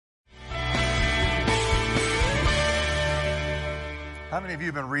many of you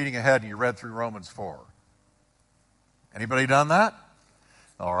have been reading ahead and you read through Romans 4? Anybody done that?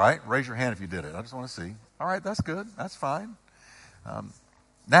 All right, raise your hand if you did it. I just want to see. All right, that's good. That's fine.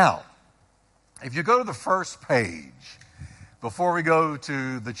 Now, if you go to the first page, before we go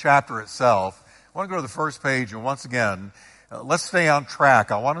to the chapter itself, I want to go to the first page, and once again, let's stay on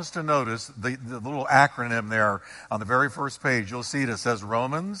track. I want us to notice the little acronym there on the very first page. You'll see it says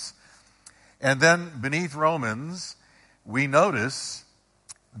Romans, and then beneath Romans, we notice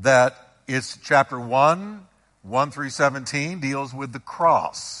that it's chapter 1 through 17, deals with the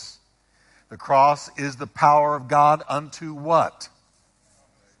cross. The cross is the power of God unto what?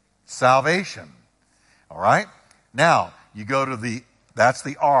 Salvation. All right? Now, you go to that's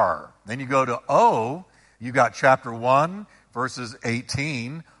the R. Then you go to O, you got chapter 1, verses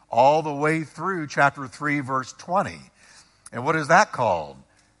 18, all the way through chapter 3, verse 20. And what is that called?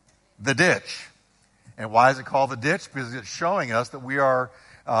 The ditch. And why is it called the ditch? Because it's showing us that we are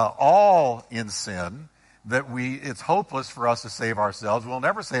all in sin, that it's hopeless for us to save ourselves. We'll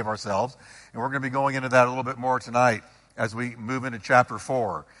never save ourselves. And we're going to be going into that a little bit more tonight as we move into chapter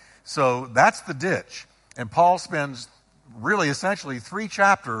 4. So that's the ditch. And Paul spends really essentially 3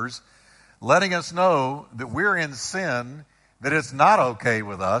 chapters letting us know that we're in sin, that it's not okay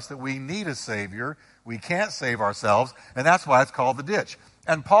with us, that we need a Savior, we can't save ourselves, and that's why it's called the ditch.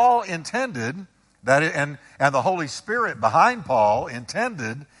 And Paul intended that, and the Holy Spirit behind Paul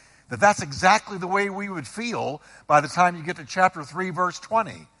intended that that's exactly the way we would feel by the time you get to chapter 3, verse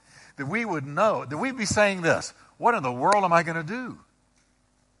 20. That we would know, that we'd be saying this: what in the world am I going to do?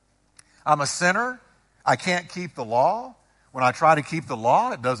 I'm a sinner. I can't keep the law. When I try to keep the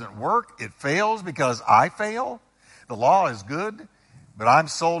law, it doesn't work. It fails because I fail. The law is good, but I'm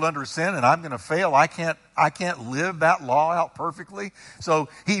sold under sin and I'm going to fail. I can't live that law out perfectly. So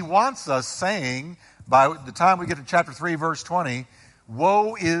he wants us saying, by the time we get to chapter 3, verse 20,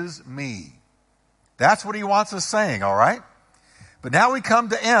 woe is me. That's what he wants us saying, all right? But now we come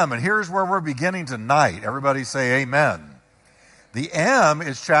to M, and here's where we're beginning tonight. Everybody say amen. The M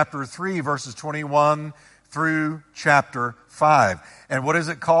is chapter 3, verses 21 through chapter 5. And what is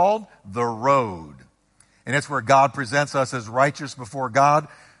it called? The road. And it's where God presents us as righteous before God.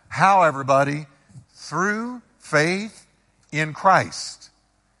 How, everybody? Through faith in Christ.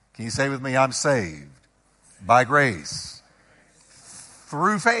 Can you say with me, I'm saved by grace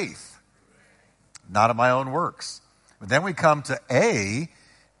through faith, not of my own works. But then we come to A,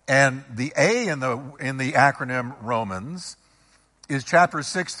 and the A in the acronym Romans is chapter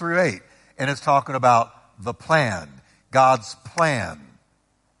 6 through 8. And it's talking about the plan, God's plan.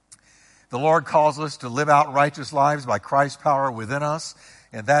 The Lord calls us to live out righteous lives by Christ's power within us,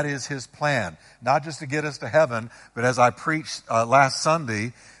 and that is his plan. Not just to get us to heaven, but as I preached last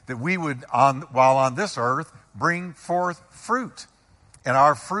Sunday, that we would, while on this earth, bring forth fruit, and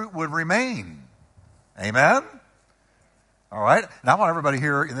our fruit would remain. Amen? All right? Now I want everybody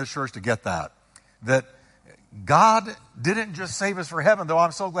here in this church to get that God didn't just save us for heaven, though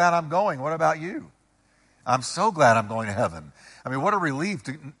I'm so glad I'm going. What about you? I'm so glad I'm going to heaven. I mean, what a relief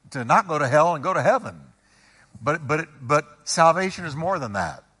to not go to hell and go to heaven. But salvation is more than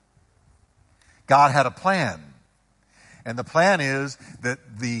that. God had a plan. And the plan is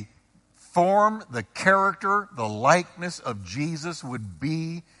that the form, the character, the likeness of Jesus would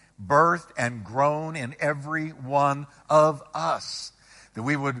be birthed and grown in every one of us. That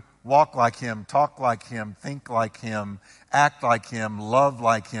we would walk like him, talk like him, think like him, act like him, love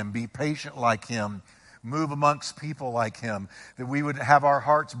like him, be patient like him, move amongst people like him, that we would have our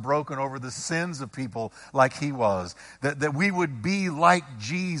hearts broken over the sins of people like he was, that we would be like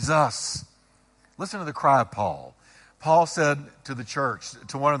Jesus. Listen to the cry of Paul. Paul said to the church,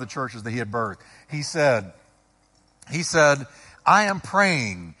 to one of the churches that he had birthed, he said, I am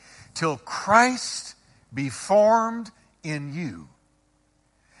praying till Christ be formed in you.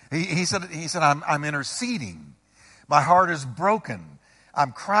 He said, I'm interceding. My heart is broken.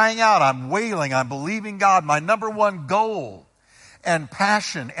 I'm crying out, I'm wailing, I'm believing God. My number one goal and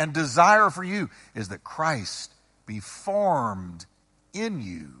passion and desire for you is that Christ be formed in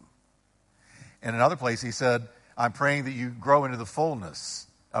you. In another place he said, I'm praying that you grow into the fullness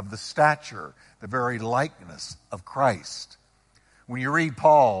of the stature, the very likeness of Christ. When you read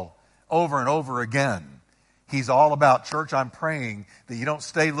Paul over and over again, he's all about, church, I'm praying that you don't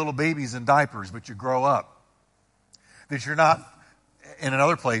stay little babies in diapers, but you grow up. That you're not, in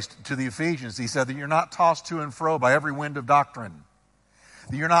another place, to the Ephesians, he said that you're not tossed to and fro by every wind of doctrine.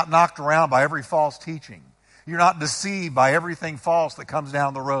 That you're not knocked around by every false teaching. You're not deceived by everything false that comes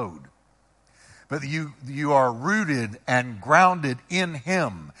down the road. but you are rooted and grounded in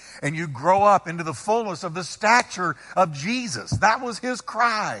him. And you grow up into the fullness of the stature of Jesus. That was his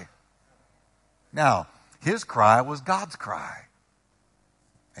cry. Now, his cry was God's cry.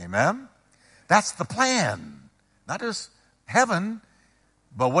 Amen? That's the plan. Not just heaven,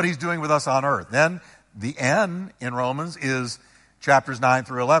 but what he's doing with us on earth. Then the N in Romans is chapters 9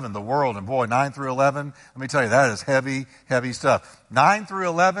 through 11, the world. And boy, 9 through 11, let me tell you, that is heavy, heavy stuff. 9 through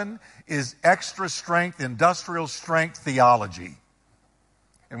 11 is extra strength, industrial strength theology.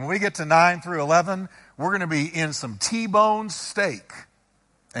 And when we get to 9 through 11, we're going to be in some T-bone steak.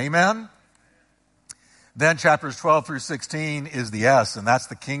 Amen? Then chapters 12 through 16 is the S, and that's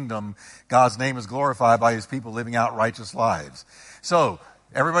the kingdom. God's name is glorified by his people living out righteous lives. So,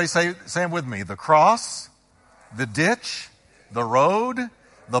 everybody say them with me. The cross, the ditch, the road,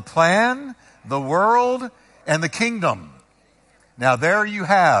 the plan, the world, and the kingdom. Now there you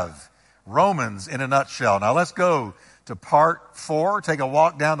have Romans in a nutshell. Now let's go to part 4, take a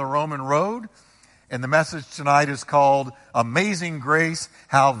walk down the Roman road. And the message tonight is called Amazing Grace,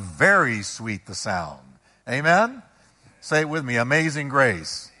 How Very Sweet the Sound. Amen? Say it with me, Amazing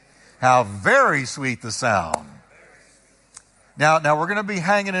Grace, How Very Sweet the Sound. Now we're going to be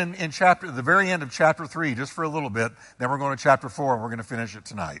hanging in the very end of chapter 3 just for a little bit. Then we're going to chapter 4 and we're going to finish it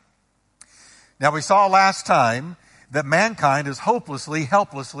tonight. Now we saw last time that mankind is hopelessly,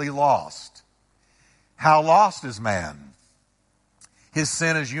 helplessly lost. How lost is man? His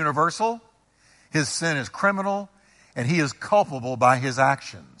sin is universal. His sin is criminal. And he is culpable by his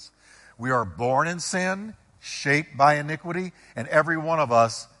actions. We are born in sin, shaped by iniquity, and every one of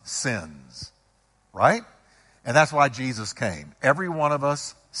us sins. Right? And that's why Jesus came. Every one of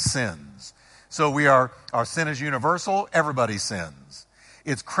us sins. So our sin is universal. Everybody sins.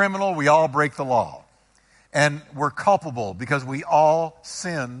 It's criminal. We all break the law. And we're culpable because we all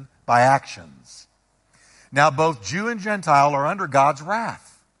sin by actions. Now both Jew and Gentile are under God's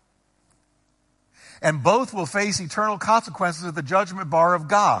wrath. And both will face eternal consequences at the judgment bar of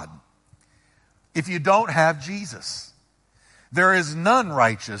God if you don't have Jesus. There is none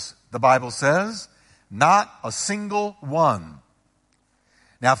righteous, the Bible says. Not a single one.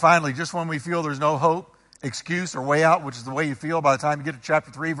 Now finally, just when we feel there's no hope, excuse, or way out, which is the way you feel by the time you get to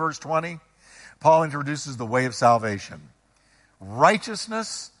chapter 3, verse 20, Paul introduces the way of salvation.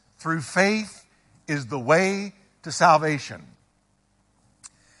 Righteousness through faith is the way to salvation.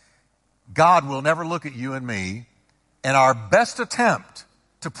 God will never look at you and me and our best attempt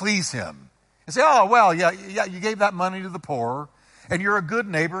to please him and say, oh, well, yeah, you gave that money to the poor, and you're a good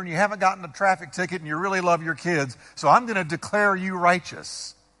neighbor, and you haven't gotten a traffic ticket, and you really love your kids, so I'm going to declare you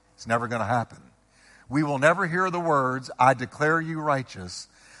righteous. It's never going to happen. We will never hear the words, I declare you righteous,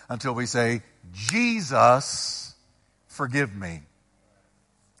 until we say, Jesus, forgive me.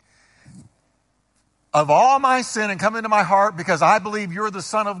 Of all my sin and come into my heart because I believe you're the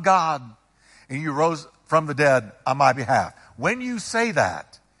Son of God, and you rose from the dead on my behalf. When you say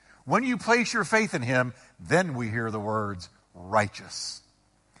that, when you place your faith in him, then we hear the words, righteous.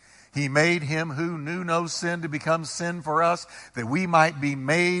 He made him who knew no sin to become sin for us, that we might be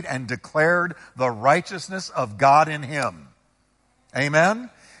made and declared the righteousness of God in him. Amen?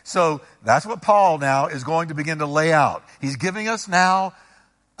 So that's what Paul now is going to begin to lay out. He's giving us now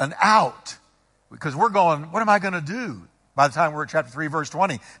an out, because we're going, what am I going to do by the time we're at chapter 3, verse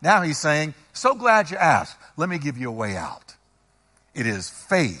 20? Now he's saying, so glad you asked. Let me give you a way out. It is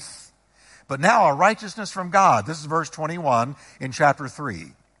faith. But now a righteousness from God. This is verse 21 in chapter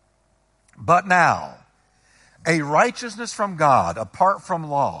 3. But now, a righteousness from God apart from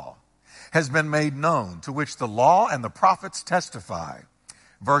law has been made known, to which the law and the prophets testify.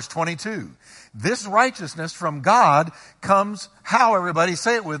 Verse 22. This righteousness from God comes, how, everybody?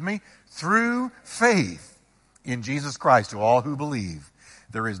 Say it with me. Through faith in Jesus Christ to all who believe.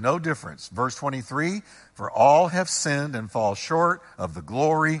 There is no difference. Verse 23. For all have sinned and fall short of the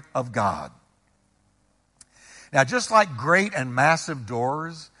glory of God. Now, just like great and massive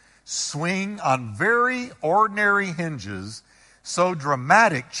doors swing on very ordinary hinges, so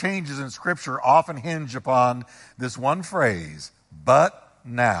dramatic changes in Scripture often hinge upon this one phrase, but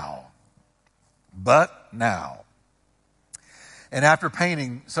now. But now. And after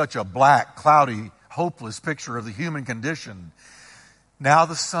painting such a black, cloudy, hopeless picture of the human condition, now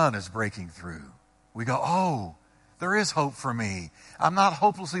the sun is breaking through. We go, oh, there is hope for me. I'm not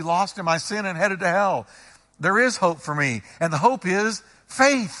hopelessly lost in my sin and headed to hell. There is hope for me. And the hope is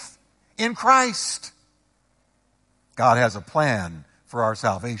faith in Christ. God has a plan for our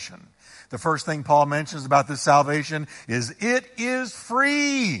salvation. The first thing Paul mentions about this salvation is it is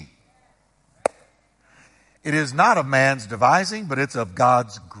free. It is not of man's devising, but it's of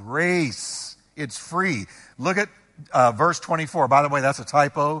God's grace. It's free. Look at verse 24. By the way, that's a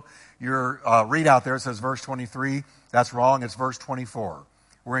typo. Your readout there says verse 23. That's wrong. It's verse 24.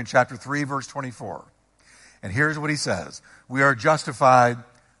 We're in chapter 3, verse 24. And here's what he says. We are justified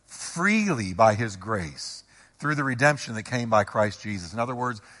freely by his grace through the redemption that came by Christ Jesus. In other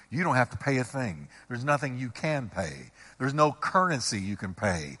words, you don't have to pay a thing. There's nothing you can pay. There's no currency you can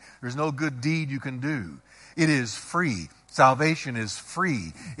pay. There's no good deed you can do. It is free. Salvation is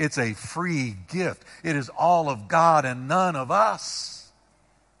free. It's a free gift. It is all of God and none of us.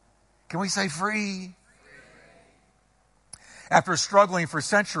 Can we say free? After struggling for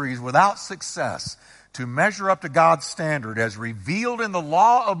centuries without success to measure up to God's standard as revealed in the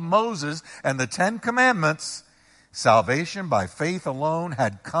law of Moses and the Ten Commandments, salvation by faith alone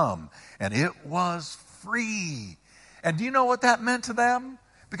had come, and it was free. And do you know what that meant to them?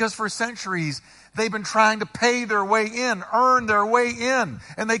 Because for centuries, they've been trying to pay their way in, earn their way in,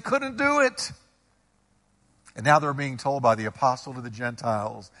 and they couldn't do it. And now they're being told by the apostle to the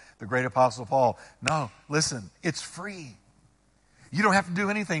Gentiles, the great apostle Paul, no, listen, it's free. You don't have to do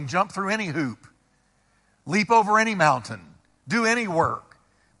anything, jump through any hoop, leap over any mountain, do any work,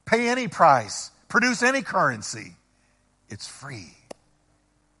 pay any price, produce any currency. It's free.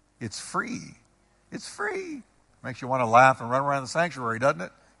 It's free. It's free. Makes you want to laugh and run around the sanctuary, doesn't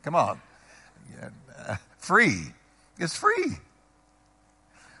it? Come on. Free. It's free.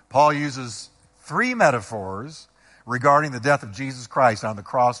 Paul uses 3 metaphors regarding the death of Jesus Christ on the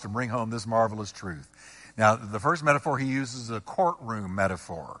cross to bring home this marvelous truth. Now, the first metaphor he uses is a courtroom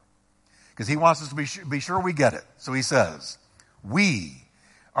metaphor because he wants us to be sure we get it. So he says, we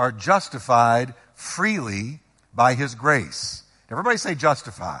are justified freely by his grace. Everybody say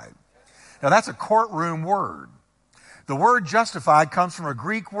justified. Now, that's a courtroom word. The word justified comes from a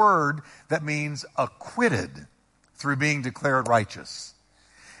Greek word that means acquitted through being declared righteous.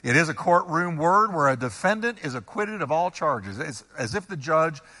 It is a courtroom word where a defendant is acquitted of all charges. It's as if the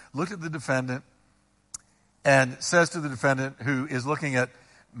judge looked at the defendant and says to the defendant who is looking at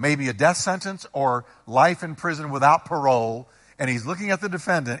maybe a death sentence or life in prison without parole, and he's looking at the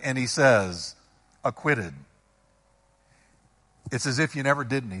defendant and he says, acquitted. It's as if you never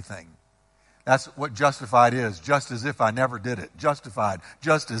did anything. That's what justified is, just as if I never did it. Justified,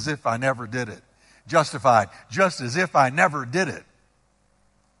 just as if I never did it. Justified, just as if I never did it.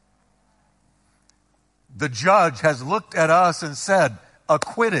 The judge has looked at us and said,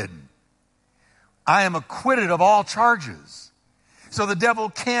 acquitted. I am acquitted of all charges. So the devil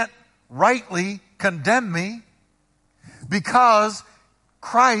can't rightly condemn me because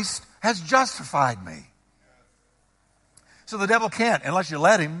Christ has justified me. So the devil can't, unless you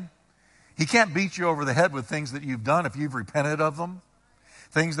let him. He can't beat you over the head with things that you've done if you've repented of them,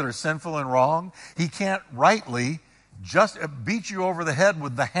 things that are sinful and wrong. He can't rightly just beat you over the head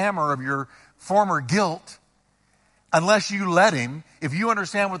with the hammer of your former guilt unless you let him. If you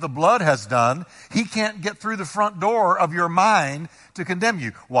understand what the blood has done, he can't get through the front door of your mind to condemn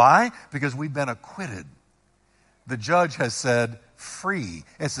you. Why? Because we've been acquitted. The judge has said free.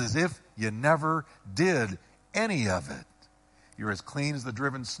 It's as if you never did any of it. You're as clean as the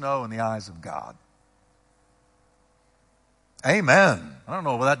driven snow in the eyes of God. Amen. I don't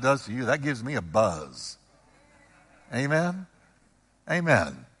know what that does to you. That gives me a buzz. Amen.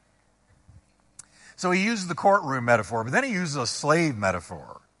 Amen. So he uses the courtroom metaphor, but then he uses a slave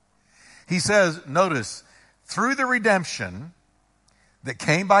metaphor. He says, notice, through the redemption that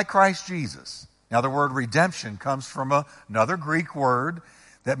came by Christ Jesus. Now the word redemption comes from another Greek word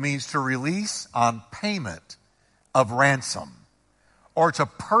that means to release on payment of ransom, or to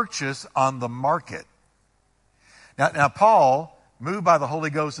purchase on the market. Now, Paul, moved by the Holy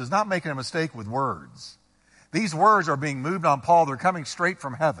Ghost, is not making a mistake with words. These words are being moved on Paul. They're coming straight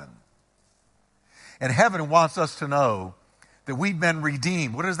from heaven. And heaven wants us to know that we've been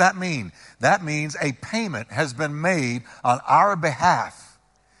redeemed. What does that mean? That means a payment has been made on our behalf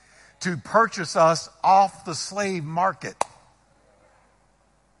to purchase us off the slave market.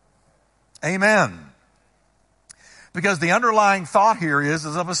 Amen. Because the underlying thought here is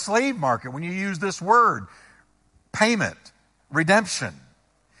of a slave market when you use this word, payment, redemption.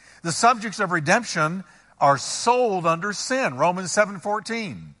 The subjects of redemption are sold under sin, Romans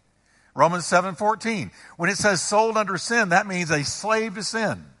 7:14. Romans 7:14. When it says sold under sin, that means a slave to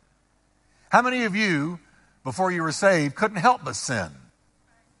sin. How many of you, before you were saved, couldn't help but sin?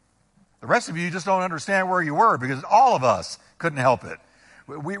 The rest of you just don't understand where you were because all of us couldn't help it.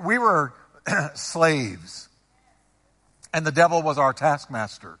 We were slaves. And the devil was our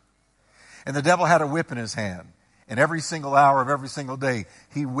taskmaster. And the devil had a whip in his hand. And every single hour of every single day,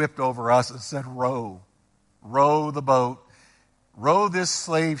 he whipped over us and said, row the boat, row this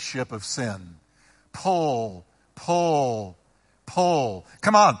slave ship of sin pull, pull, pull.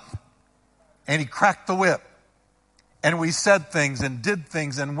 Come on. And he cracked the whip. And we said things and did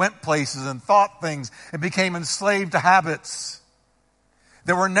things and went places and thought things and became enslaved to habits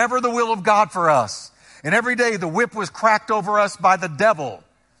that were never the will of God for us. And every day the whip was cracked over us by the devil.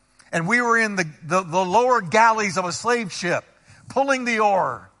 And we were in the lower galleys of a slave ship, pulling the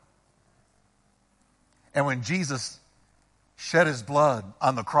oar. And when Jesus shed his blood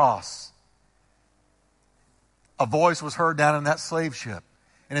on the cross, a voice was heard down in that slave ship.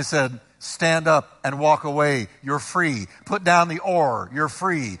 And it said, stand up and walk away. You're free. Put down the oar. You're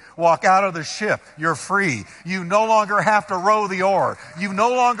free. Walk out of the ship. You're free. You no longer have to row the oar. You no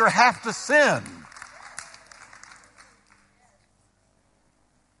longer have to sin.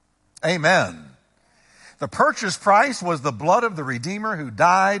 Amen. The purchase price was the blood of the Redeemer who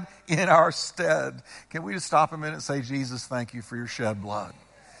died in our stead. Can we just stop a minute and say, Jesus, thank you for your shed blood.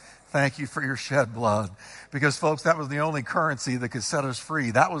 Thank you for your shed blood. Because, folks, that was the only currency that could set us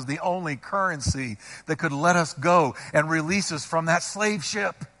free. That was the only currency that could let us go and release us from that slave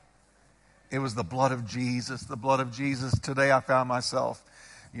ship. It was the blood of Jesus, the blood of Jesus. Today I found myself,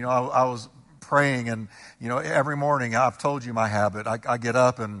 I was praying and, every morning, I've told you my habit. I get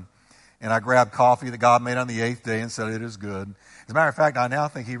up and I grab coffee that God made on the 8th day and said, it is good. As a matter of fact, I now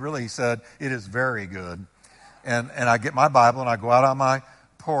think he really said, it is very good. And I get my Bible and I go out on my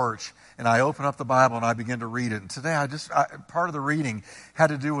porch and I open up the Bible and I begin to read it. And today part of the reading had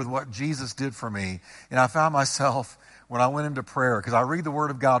to do with what Jesus did for me. And I found myself when I went into prayer, because I read the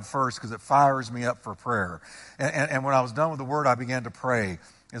Word of God first because it fires me up for prayer. And when I was done with the Word, I began to pray.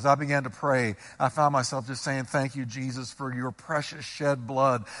 As I began to pray, I found myself just saying, thank you, Jesus, for your precious shed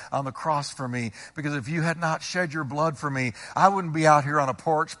blood on the cross for me. Because if you had not shed your blood for me, I wouldn't be out here on a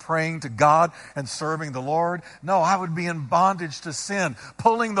porch praying to God and serving the Lord. No, I would be in bondage to sin,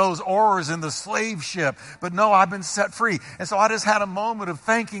 pulling those oars in the slave ship. But no, I've been set free. And so I just had a moment of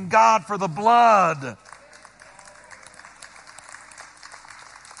thanking God for the blood.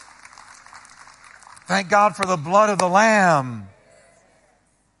 Thank God for the blood of the Lamb.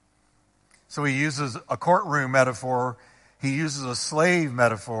 So he uses a courtroom metaphor, he uses a slave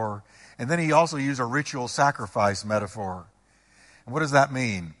metaphor, and then he also used a ritual sacrifice metaphor. And what does that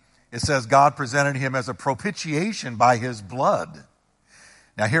mean? It says God presented him as a propitiation by his blood.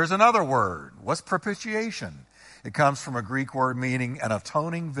 Now here's another word. What's propitiation? It comes from a Greek word meaning an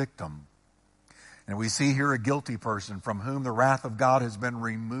atoning victim. And we see here a guilty person from whom the wrath of God has been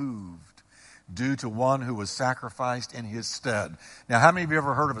removed due to one who was sacrificed in his stead. Now, how many of you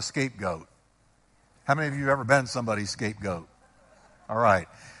ever heard of a scapegoat? How many of you have ever been somebody's scapegoat? All right.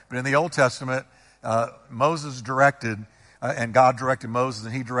 But in the Old Testament, Moses directed, and God directed Moses,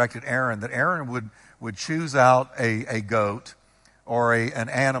 and he directed Aaron, that Aaron would choose out a goat or an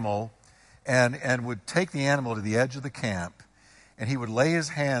animal and would take the animal to the edge of the camp, and he would lay his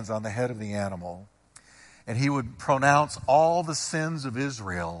hands on the head of the animal, and he would pronounce all the sins of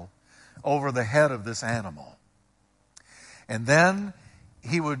Israel over the head of this animal. And then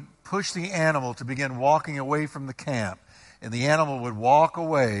he would push the animal to begin walking away from the camp. And the animal would walk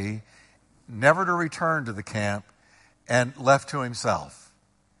away, never to return to the camp, and left to himself.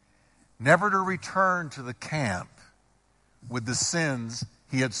 Never to return to the camp with the sins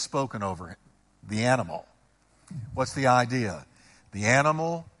he had spoken over the animal. What's the idea? The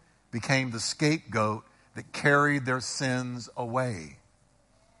animal became the scapegoat that carried their sins away.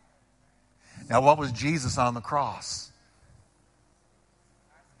 Now, what was Jesus on the cross?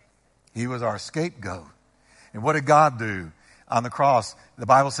 He was our scapegoat. And what did God do on the cross? The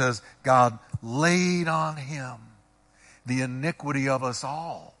Bible says God laid on him the iniquity of us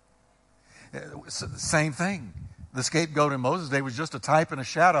all. Same thing. The scapegoat in Moses' day was just a type and a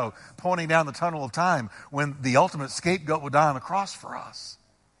shadow pointing down the tunnel of time when the ultimate scapegoat would die on the cross for us.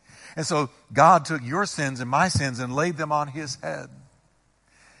 And so God took your sins and my sins and laid them on his head.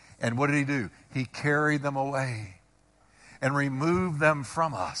 And what did he do? He carried them away and removed them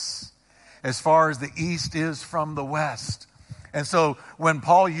from us as far as the east is from the west. And so when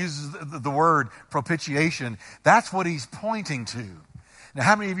Paul uses the word propitiation, that's what he's pointing to. Now,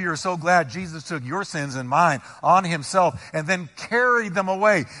 how many of you are so glad Jesus took your sins and mine on himself and then carried them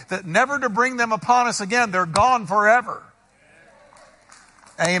away, that never to bring them upon us again? They're gone forever.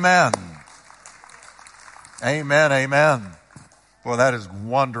 Amen. Amen, amen. Boy, that is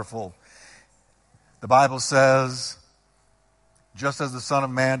wonderful. The Bible says, just as the Son of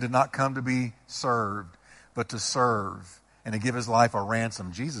Man did not come to be served, but to serve and to give his life a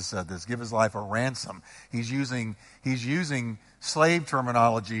ransom. Jesus said this, give his life a ransom. He's using slave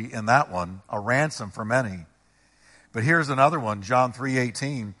terminology in that one, a ransom for many. But here's another one, John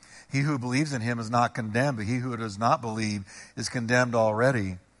 3:18. He who believes in him is not condemned, but he who does not believe is condemned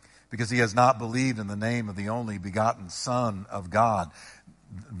already, because he has not believed in the name of the only begotten Son of God.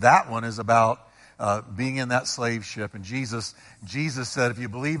 That one is about being in that slave ship. And Jesus said, if you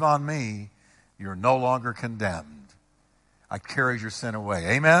believe on me, you're no longer condemned. I carried your sin away.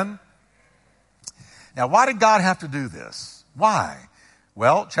 Amen? Now, why did God have to do this? Why?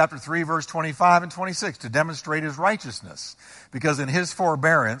 Well, chapter 3, verse 25 and 26, to demonstrate his righteousness. Because in his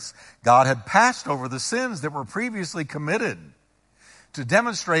forbearance, God had passed over the sins that were previously committed to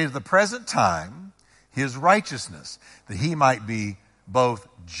demonstrate at the present time his righteousness, that he might be both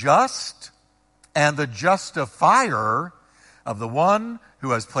just and the justifier of the one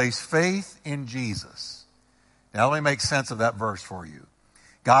who has placed faith in Jesus. Now, let me make sense of that verse for you.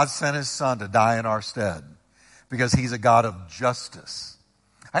 God sent his Son to die in our stead because he's a God of justice.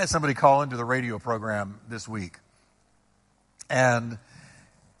 I had somebody call into the radio program this week, and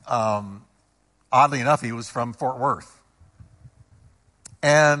oddly enough, he was from Fort Worth.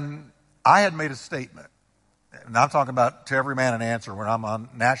 And I had made a statement, and I'm talking about to every man an answer when I'm on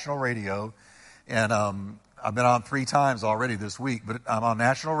national radio, and I've been on 3 times already this week, but I'm on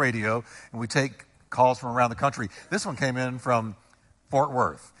national radio, and we take calls from around the country. This one came in from Fort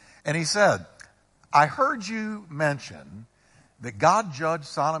Worth, and he said, I heard you mention that God judged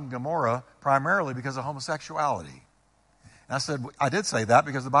Sodom and Gomorrah primarily because of homosexuality. And I said, I did say that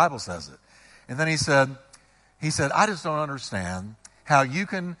because the Bible says it. And then he said, I just don't understand how you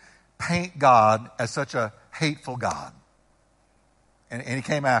can paint God as such a hateful God. And he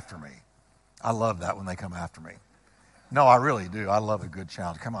came after me. I love that when they come after me. No, I really do. I love a good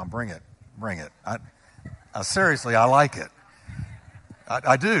challenge. Come on, bring it. Bring it. Seriously, I like it.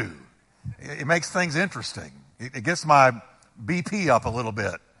 I do. It makes things interesting. It gets my BP up a little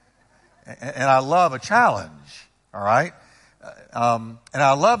bit. And I love a challenge, all right? And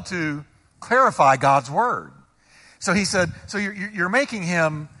I love to clarify God's word. So he said, so you're making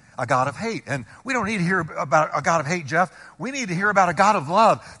him a God of hate. And we don't need to hear about a God of hate, Jeff. We need to hear about a God of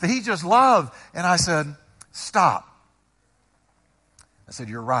love, that he just loved. And I said, stop. I said,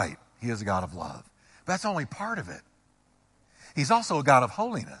 you're right. He is a God of love. But that's only part of it. He's also a God of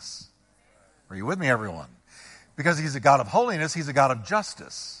holiness. Are you with me, everyone? Because he's a God of holiness, he's a God of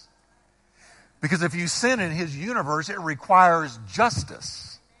justice. Because if you sin in his universe, it requires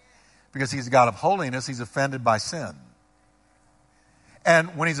justice. Because he's a God of holiness, he's offended by sin.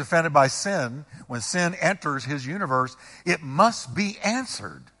 And when he's offended by sin, when sin enters his universe, it must be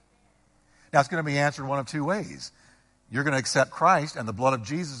answered. Now, it's going to be answered one of 2 ways. You're going to accept Christ, and the blood of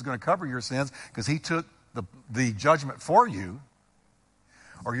Jesus is going to cover your sins because he took the judgment for you.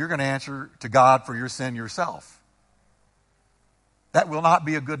 Or you're going to answer to God for your sin yourself. That will not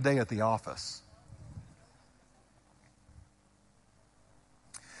be a good day at the office.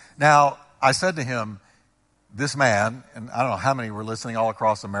 Now, I said to him, this man, and I don't know how many were listening all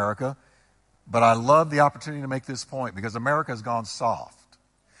across America, but I love the opportunity to make this point because America has gone soft.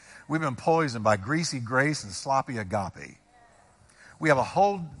 We've been poisoned by greasy grace and sloppy agape. We have a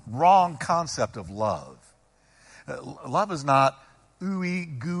whole wrong concept of love. Love is not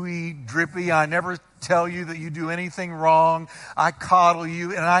ooey, gooey, drippy. I never tell you that you do anything wrong. I coddle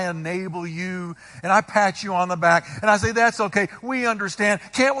you and I enable you and I pat you on the back and I say, that's okay. We understand.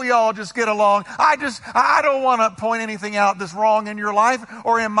 Can't we all just get along? I don't want to point anything out that's wrong in your life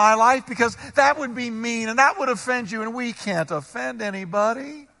or in my life because that would be mean and that would offend you and we can't offend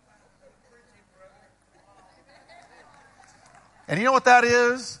anybody. And you know what that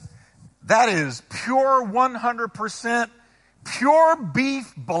is? That is pure 100% pure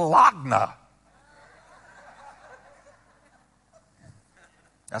beef Bologna.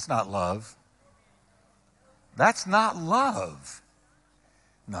 That's not love. That's not love.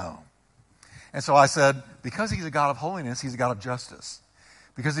 No. And so I said, because he's a God of holiness, he's a God of justice.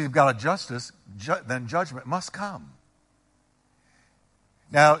 Because he's a God of justice, then judgment must come.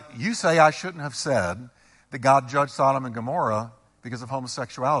 Now, you say I shouldn't have said that God judged Sodom and Gomorrah because of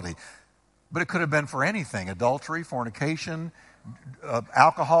homosexuality. But it could have been for anything, adultery, fornication,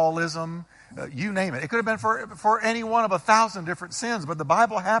 alcoholism, you name it. It could have been for any one of 1,000 different sins, but the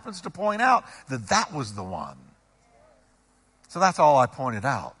Bible happens to point out that that was the one. So that's all I pointed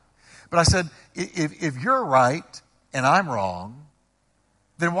out. But I said, if you're right and I'm wrong,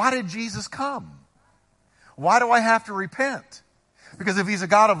 then why did Jesus come? Why do I have to repent? Because if he's a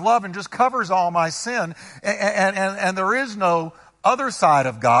God of love and just covers all my sin, and there is no other side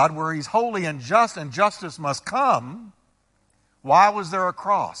of God where he's holy and just and justice must come, why was there a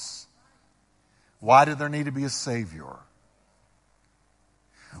cross? Why did there need to be a Savior?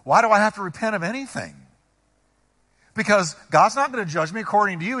 Why do I have to repent of anything? Because God's not going to judge me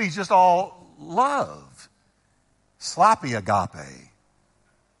according to you. He's just all love. Sloppy agape.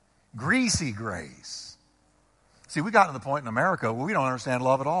 Greasy grace. See, we got to the point in America where we don't understand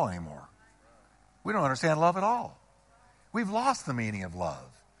love at all anymore. We don't understand love at all. We've lost the meaning of love.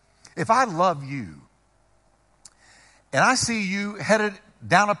 If I love you, and I see you headed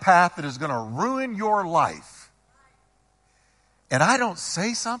down a path that is going to ruin your life, and I don't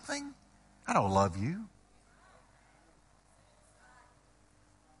say something, I don't love you.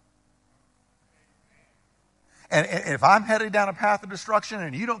 And if I'm headed down a path of destruction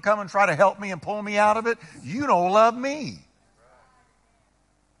and you don't come and try to help me and pull me out of it, you don't love me.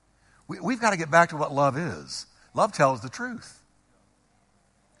 We've got to get back to what love is. Love tells the truth.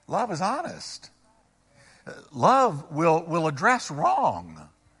 Love is honest. Love will address wrong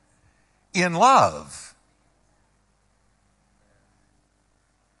in love.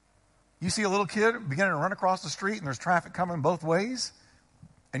 You see a little kid beginning to run across the street and there's traffic coming both ways,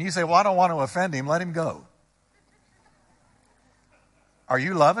 and you say, well, I don't want to offend him, let him go. Are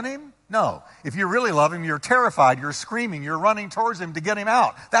you loving him? No. If you really love him, you're terrified, you're screaming, you're running towards him to get him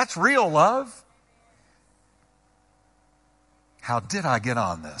out. That's real love. How did I get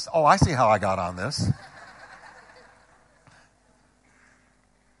on this? Oh, I see how I got on this.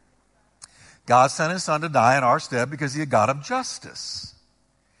 God sent his son to die in our stead because he's a God of justice.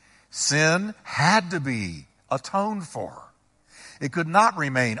 Sin had to be atoned for. It could not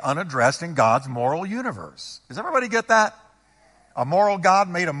remain unaddressed in God's moral universe. Does everybody get that? A moral God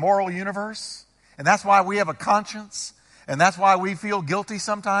made a moral universe. And that's why we have a conscience. And that's why we feel guilty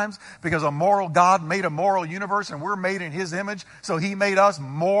sometimes. Because a moral God made a moral universe and we're made in his image. So he made us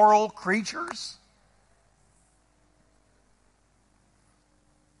moral creatures.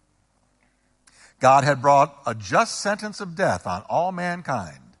 God had brought a just sentence of death on all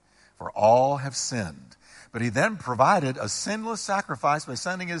mankind. For all have sinned. But he then provided a sinless sacrifice by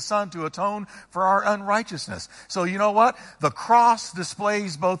sending his son to atone for our unrighteousness. So you know what? The cross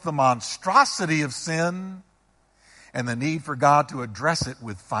displays both the monstrosity of sin and the need for God to address it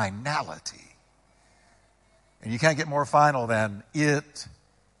with finality. And you can't get more final than it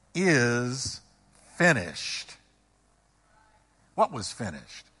is finished. What was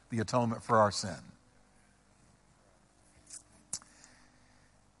finished? The atonement for our sin.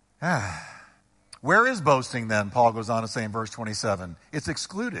 Where is boasting then? Paul goes on to say in verse 27. It's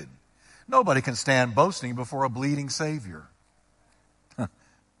excluded. Nobody can stand boasting before a bleeding Savior.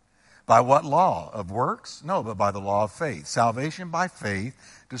 By what law? Of works? No, but by the law of faith. Salvation by faith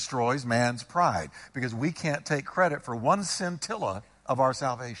destroys man's pride because we can't take credit for one scintilla of our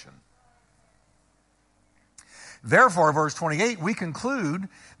salvation. Therefore, verse 28, we conclude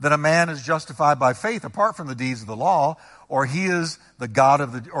that a man is justified by faith apart from the deeds of the law, or is he the God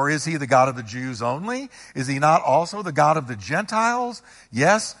of the Jews only? Is he not also the God of the Gentiles?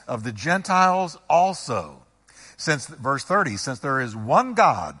 Yes, of the Gentiles also. Since, verse 30, since there is one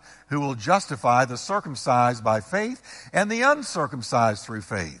God who will justify the circumcised by faith and the uncircumcised through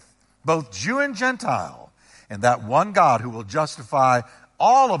faith, both Jew and Gentile, and that one God who will justify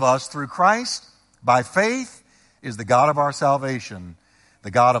all of us through Christ by faith is the God of our salvation, the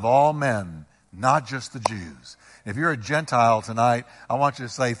God of all men, not just the Jews. If you're a Gentile tonight, I want you to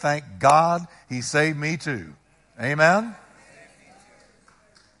say, thank God he saved me too. Amen?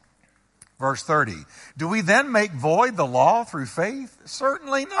 Verse 30. Do we then make void the law through faith?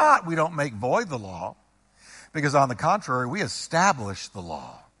 Certainly not. We don't make void the law. Because on the contrary, we establish the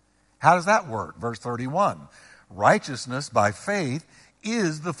law. How does that work? Verse 31. Righteousness by faith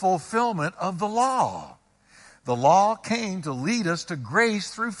is the fulfillment of the law. The law came to lead us to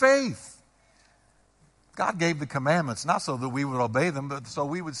grace through faith. God gave the commandments not so that we would obey them, but so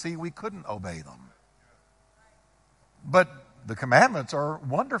we would see we couldn't obey them. But the commandments are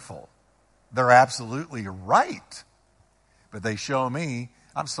wonderful. They're absolutely right. But they show me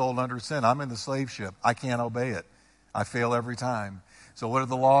I'm sold under sin. I'm in the slave ship. I can't obey it. I fail every time. So what did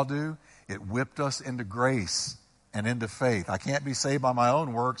the law do? It whipped us into grace and into faith. I can't be saved by my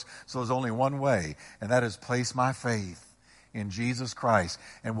own works, so there's only one way, and that is place my faith in Jesus Christ.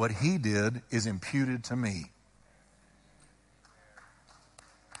 And what he did is imputed to me.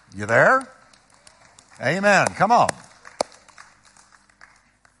 You there? Amen. Come on.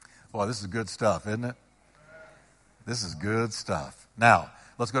 Boy, this is good stuff, isn't it? This is good stuff. Now,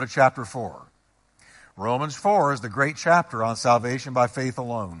 let's go to chapter 4. Romans 4 is the great chapter on salvation by faith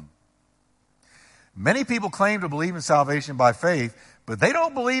alone. Many people claim to believe in salvation by faith, but they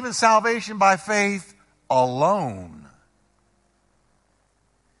don't believe in salvation by faith alone.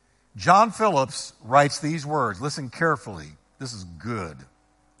 John Phillips writes these words. Listen carefully. This is good.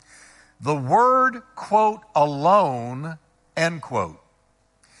 The word, quote, alone, end quote,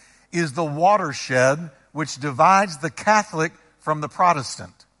 is the watershed which divides the Catholic from the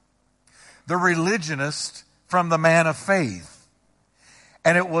Protestant, the religionist from the man of faith.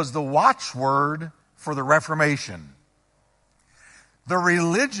 And it was the watchword for the Reformation. The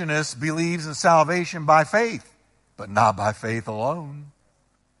religionist believes in salvation by faith, but not by faith alone.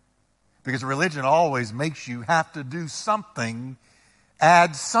 Because religion always makes you have to do something,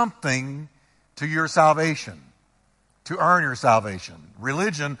 add something to your salvation, to earn your salvation.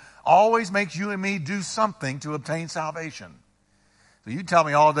 Religion always makes you and me do something to obtain salvation. So you tell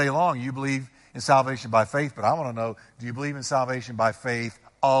me all day long you believe in salvation by faith, but I want to know, do you believe in salvation by faith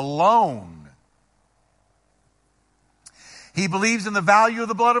alone? He believes in the value of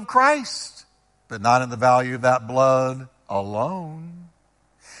the blood of Christ, but not in the value of that blood alone.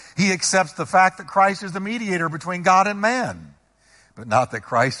 He accepts the fact that Christ is the mediator between God and man, but not that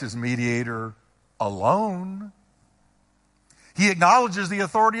Christ is mediator alone. He acknowledges the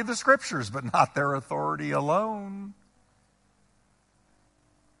authority of the Scriptures, but not their authority alone.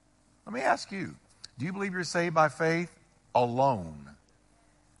 Let me ask you, do you believe you're saved by faith alone?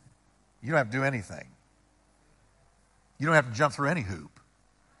 You don't have to do anything. You don't have to jump through any hoop.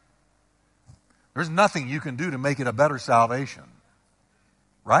 There's nothing you can do to make it a better salvation.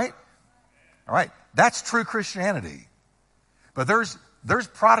 Right? All right. That's true Christianity. But there's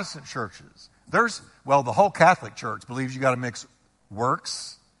Protestant churches. The whole Catholic Church believes you got to mix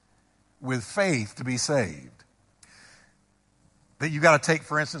works with faith to be saved. That you got to take,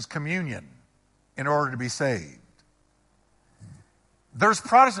 for instance, communion in order to be saved. There's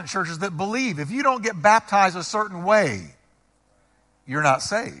Protestant churches that believe if you don't get baptized a certain way, you're not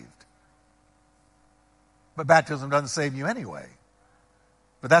saved. But baptism doesn't save you anyway.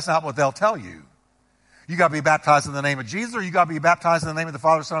 But that's not what they'll tell you. You got to be baptized in the name of Jesus, or you got to be baptized in the name of the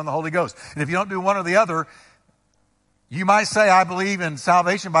Father, Son, and the Holy Ghost. And if you don't do one or the other, you might say, I believe in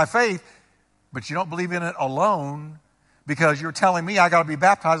salvation by faith, but you don't believe in it alone because you're telling me I got to be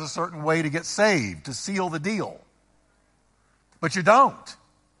baptized a certain way to get saved, to seal the deal. But you don't.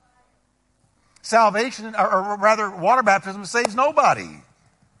 Salvation, or rather water baptism, saves nobody.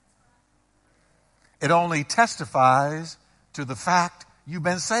 It only testifies to the fact you've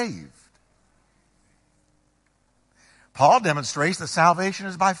been saved. Paul demonstrates that salvation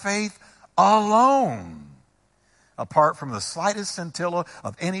is by faith alone, apart from the slightest scintilla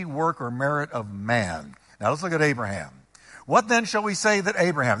of any work or merit of man. Now let's look at Abraham. What then shall we say that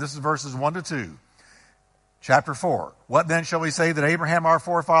Abraham, this is verses 1 to 2, chapter 4. What then shall we say that Abraham our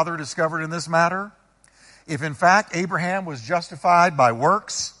forefather discovered in this matter? If in fact Abraham was justified by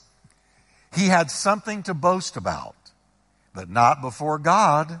works, he had something to boast about, but not before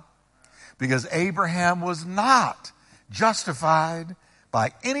God, because Abraham was not justified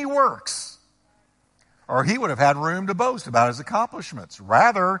by any works, or he would have had room to boast about his accomplishments.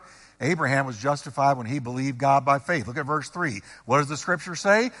 Rather, Abraham was justified when he believed God by faith. Look at verse 3. What does the Scripture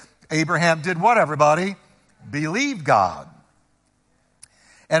say? Abraham did what, everybody? Believed God.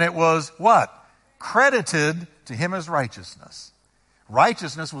 And it was what? Credited to him as righteousness.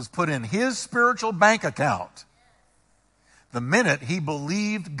 Righteousness was put in his spiritual bank account the minute he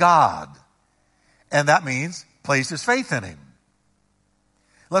believed God. And that means placed his faith in him.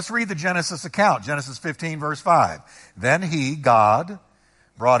 Let's read the Genesis account. Genesis 15, verse 5. Then he, God,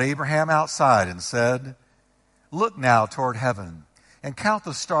 brought Abraham outside and said, look now toward heaven and count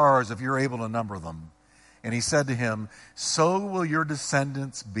the stars if you're able to number them. And he said to him, so will your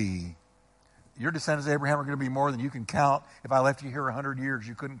descendants be. Your descendants, Abraham, are going to be more than you can count. If I left you here 100 years,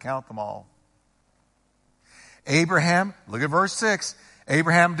 you couldn't count them all. Abraham, look at verse 6.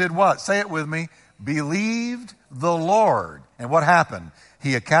 Abraham did what? Say it with me. Believed the Lord. And what happened?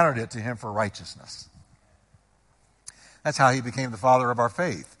 He accounted it to him for righteousness. That's how he became the father of our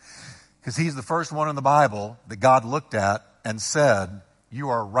faith. Because he's the first one in the Bible that God looked at and said, you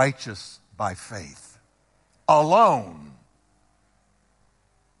are righteous by faith. Alone.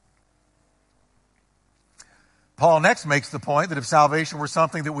 Paul next makes the point that if salvation were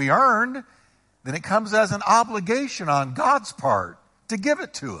something that we earned, then it comes as an obligation on God's part to give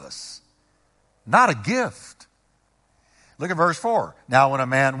it to us, not a gift. Look at verse 4. Now when a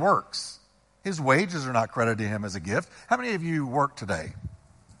man works, his wages are not credited to him as a gift. How many of you work today?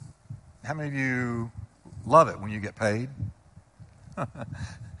 How many of you love it when you get paid?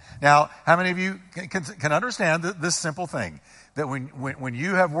 Now, how many of you can understand this simple thing, that when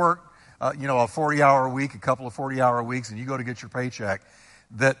you have worked a 40-hour week, a couple of 40-hour weeks, and you go to get your paycheck,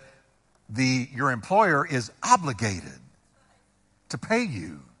 that your employer is obligated to pay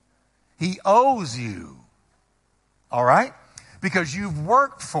you. He owes you. All right? Because you've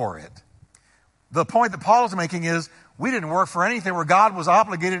worked for it. The point that Paul is making is we didn't work for anything where God was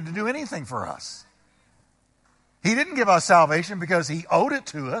obligated to do anything for us. He didn't give us salvation because he owed it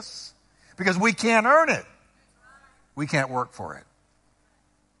to us, because we can't earn it. We can't work for it.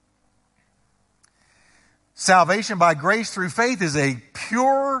 Salvation by grace through faith is a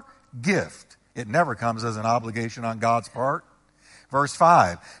pure gift. It never comes as an obligation on God's part. Verse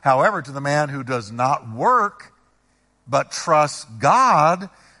 5, however, to the man who does not work, but trusts God,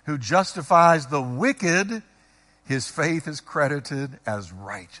 who justifies the wicked, his faith is credited as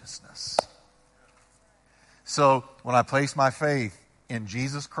righteousness. So when I place my faith in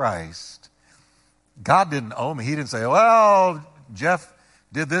Jesus Christ, God didn't owe me. He didn't say, well, Jeff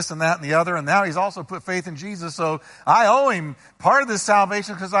did this and that and the other, and now he's also put faith in Jesus, so I owe him part of this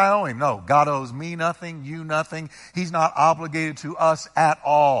salvation because I owe him. No, God owes me nothing, you nothing. He's not obligated to us at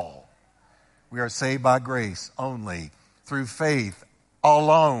all. We are saved by grace only, through faith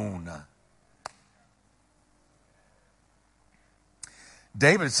alone.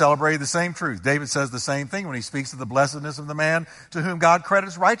 David celebrated the same truth. David says the same thing when he speaks of the blessedness of the man to whom God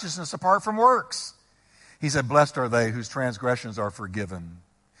credits righteousness apart from works. He said, blessed are they whose transgressions are forgiven,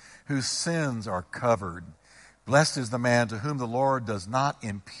 whose sins are covered. Blessed is the man to whom the Lord does not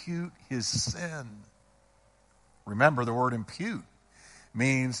impute his sin. Remember, the word impute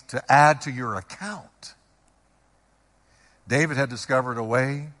means to add to your account. David had discovered a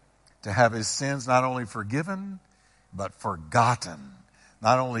way to have his sins not only forgiven, but forgotten.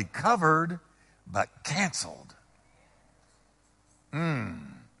 Not only covered, but canceled.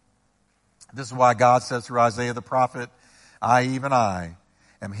 This is why God says through Isaiah the prophet, I, even I,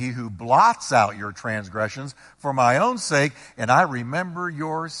 am he who blots out your transgressions for my own sake, and I remember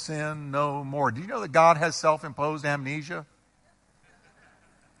your sin no more. Do you know that God has self-imposed amnesia?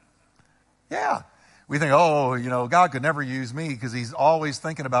 Yeah. We think, God could never use me because he's always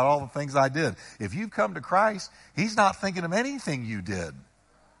thinking about all the things I did. If you've come to Christ, he's not thinking of anything you did.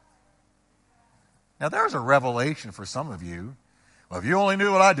 Now, there's a revelation for some of you. Well, if you only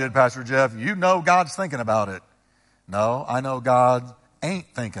knew what I did, Pastor Jeff, you know God's thinking about it. No, I know God ain't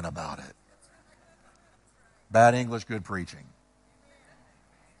thinking about it. Bad English, good preaching.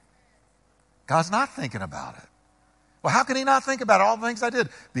 God's not thinking about it. Well, how can he not think about all the things I did?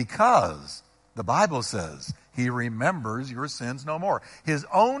 Because the Bible says he remembers your sins no more. His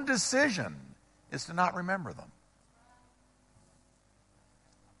own decision is to not remember them.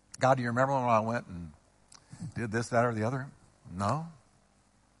 God, do you remember when I went and did this, that, or the other? No.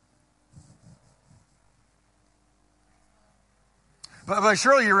 But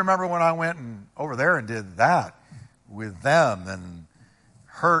surely you remember when I went and over there and did that with them and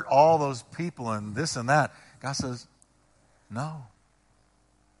hurt all those people and this and that. God says, no.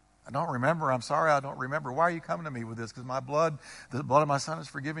 I don't remember. I'm sorry I don't remember. Why are you coming to me with this? Because the blood of my son has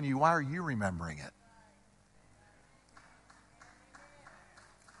forgiven you. Why are you remembering it?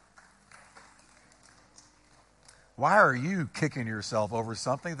 Why are you kicking yourself over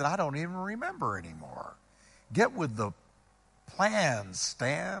something that I don't even remember anymore? Get with the plan,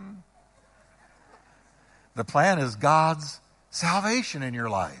 Stan. The plan is God's salvation in your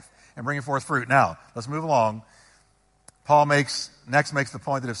life and bringing forth fruit. Now, let's move along. Paul makes the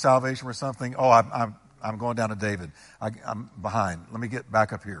point that if salvation were something, I'm going down to David. I'm behind. Let me get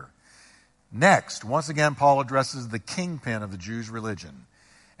back up here. Next, once again, Paul addresses the kingpin of the Jews' religion.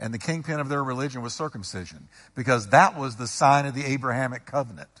 And the kingpin of their religion was circumcision, because that was the sign of the Abrahamic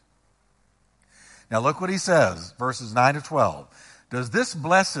covenant. Now look what he says, verses 9 to 12. Does this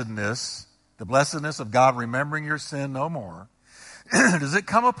blessedness, the blessedness of God remembering your sin no more, does it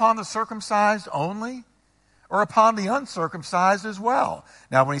come upon the circumcised only, or upon the uncircumcised as well?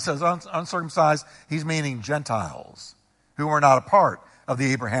 Now when he says uncircumcised, he's meaning Gentiles, who are not a part of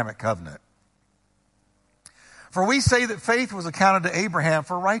the Abrahamic covenant. For we say that faith was accounted to Abraham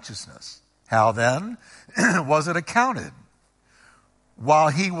for righteousness. How then was it accounted? While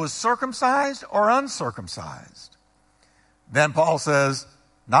he was circumcised or uncircumcised? Then Paul says,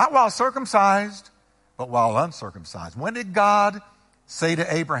 not while circumcised, but while uncircumcised. When did God say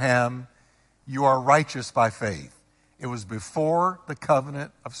to Abraham, you are righteous by faith? It was before the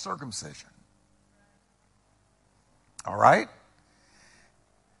covenant of circumcision. All right?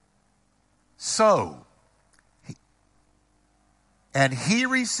 So, and he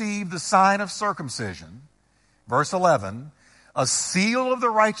received the sign of circumcision, verse 11, a seal of the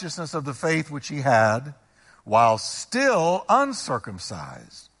righteousness of the faith which he had, while still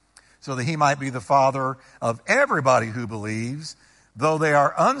uncircumcised, so that he might be the father of everybody who believes, though they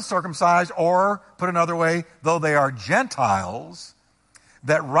are uncircumcised, or, put another way, though they are Gentiles,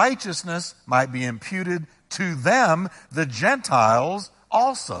 that righteousness might be imputed to them, the Gentiles,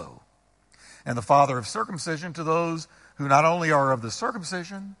 also. and the father of circumcision to those who not only are of the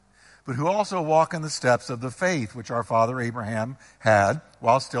circumcision, but who also walk in the steps of the faith which our father Abraham had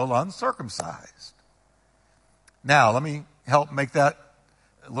while still uncircumcised. Now, let me help make that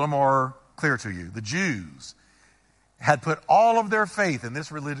a little more clear to you. The Jews had put all of their faith in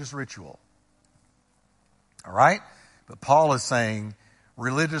this religious ritual. All right? But Paul is saying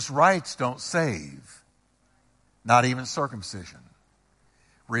religious rites don't save, not even circumcision.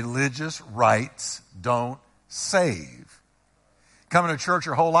 Religious rites don't save. Coming to church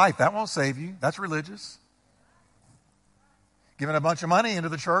your whole life, that won't save you. That's religious. Giving a bunch of money into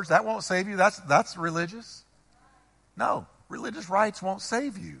the church, that won't save you. That's religious. No, religious rites won't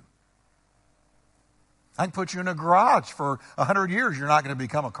save you. I can put you in a garage for 100 years, you're not going to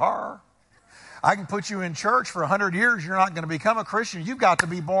become a car. I can put you in church for 100 years, you're not going to become a Christian. You've got to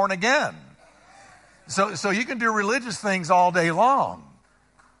be born again. So you can do religious things all day long,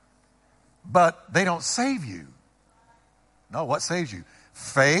 but they don't save you. No, what saves you?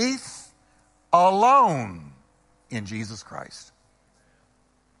 Faith alone in Jesus Christ.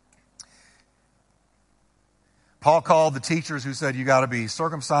 Paul called the teachers who said you got to be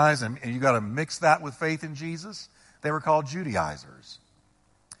circumcised and you got to mix that with faith in Jesus. They were called Judaizers.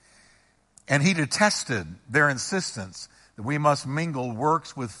 And he detested their insistence that we must mingle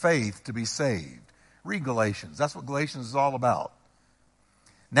works with faith to be saved. Read Galatians. That's what Galatians is all about.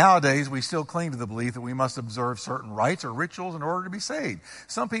 Nowadays, we still cling to the belief that we must observe certain rites or rituals in order to be saved.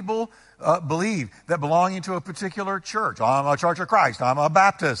 Some people believe that belonging to a particular church, I'm a Church of Christ, I'm a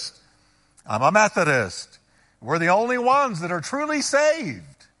Baptist, I'm a Methodist, we're the only ones that are truly saved.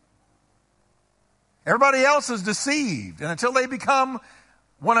 Everybody else is deceived. And until they become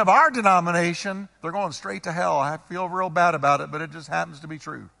one of our denomination, they're going straight to hell. I feel real bad about it, but it just happens to be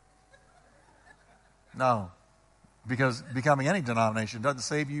true. No. Because becoming any denomination doesn't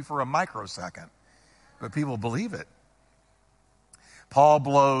save you for a microsecond. But people believe it. Paul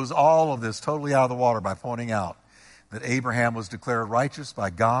blows all of this totally out of the water by pointing out that Abraham was declared righteous by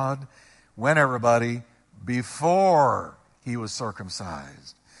God when everybody before he was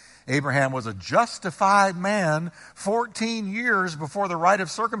circumcised. Abraham was a justified man 14 years before the rite of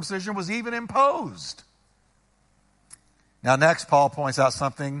circumcision was even imposed. Now next, Paul points out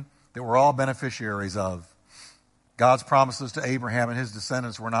something that we're all beneficiaries of. God's promises to Abraham and his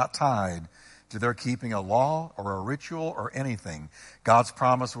descendants were not tied to their keeping a law or a ritual or anything. God's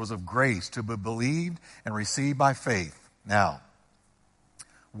promise was of grace to be believed and received by faith. Now,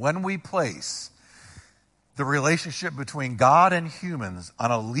 when we place the relationship between God and humans on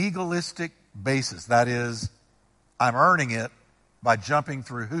a legalistic basis, that is, I'm earning it by jumping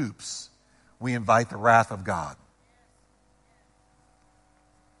through hoops, we invite the wrath of God.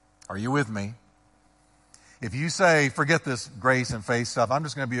 Are you with me? If you say, forget this grace and faith stuff, I'm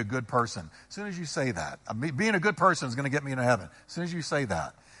just going to be a good person. As soon as you say that, being a good person is going to get me into heaven. As soon as you say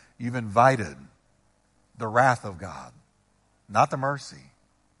that, you've invited the wrath of God, not the mercy.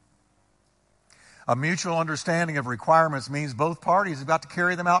 A mutual understanding of requirements means both parties have got to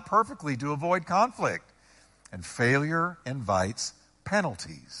carry them out perfectly to avoid conflict. And failure invites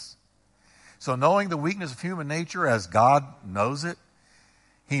penalties. So knowing the weakness of human nature as God knows it,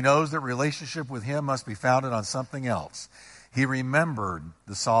 he knows that relationship with him must be founded on something else. He remembered,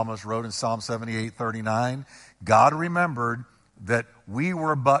 the psalmist wrote in Psalm 78:39, God remembered that we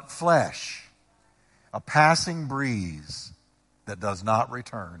were but flesh, a passing breeze that does not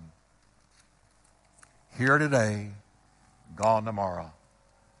return. Here today, gone tomorrow.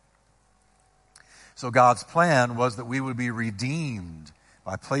 So God's plan was that we would be redeemed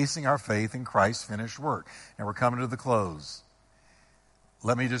by placing our faith in Christ's finished work. And we're coming to the close.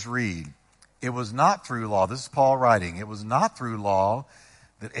 Let me just read. It was not through law, this is Paul writing, it was not through law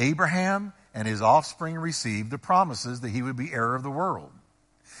that Abraham and his offspring received the promises that he would be heir of the world.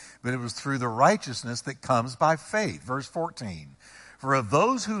 But it was through the righteousness that comes by faith. Verse 14. For of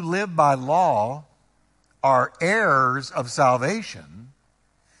those who live by law are heirs of salvation,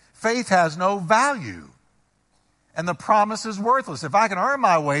 faith has no value. And the promise is worthless. If I can earn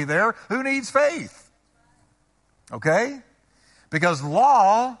my way there, who needs faith? Okay? Because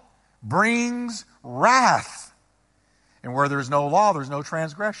law brings wrath. And where there's no law, there's no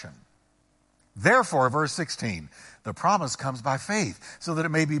transgression. Therefore, verse 16, the promise comes by faith, so that it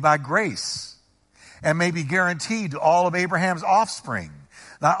may be by grace, and may be guaranteed to all of Abraham's offspring,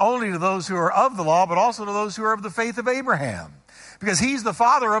 not only to those who are of the law, but also to those who are of the faith of Abraham. Because he's the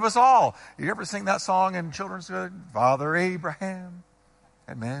father of us all. You ever sing that song in children's good? Father Abraham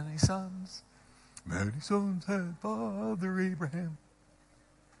had many sons. Many sons had Father Abraham,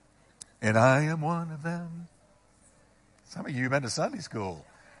 and I am one of them. Some of you have been to Sunday school.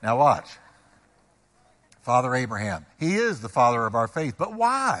 Now watch. Father Abraham. He is the father of our faith. But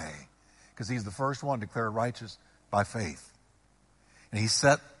why? Because he's the first one declared righteous by faith. And he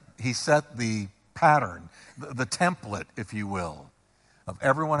set the pattern, the template, if you will, of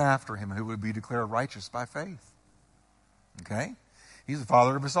everyone after him who would be declared righteous by faith. Okay? He's the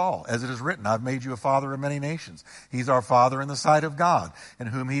father of us all. As it is written, I've made you a father of many nations. He's our father in the sight of God, in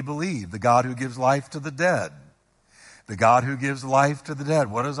whom he believed, the God who gives life to the dead. The God who gives life to the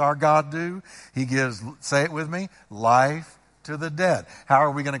dead. What does our God do? He gives, say it with me, life to the dead. How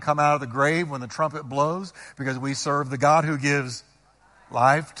are we going to come out of the grave when the trumpet blows? Because we serve the God who gives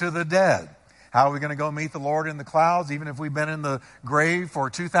life to the dead. How are we going to go meet the Lord in the clouds, even if we've been in the grave for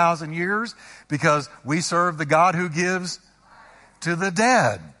 2,000 years? Because we serve the God who gives to the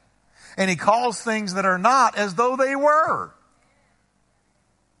dead. And he calls things that are not as though they were.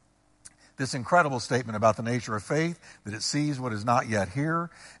 This incredible statement about the nature of faith, that it sees what is not yet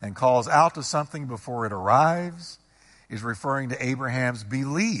here and calls out to something before it arrives, is referring to Abraham's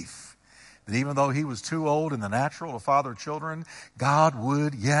belief that even though he was too old in the natural to father children, God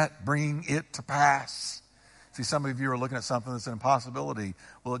would yet bring it to pass. See, some of you are looking at something that's an impossibility.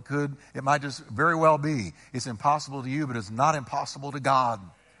 Well, it might just very well be. It's impossible to you, but it's not impossible to God.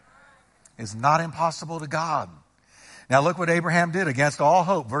 It's not impossible to God. Now look what Abraham did against all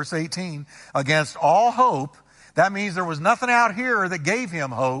hope. Verse 18, against all hope. That means there was nothing out here that gave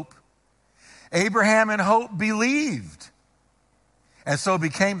him hope. Abraham in hope believed, and so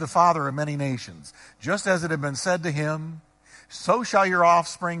became the father of many nations. Just as it had been said to him, so shall your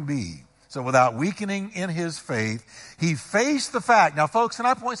offspring be. So without weakening in his faith, he faced the fact. Now folks, can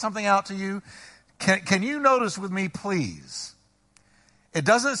I point something out to you? Can you notice with me, please? It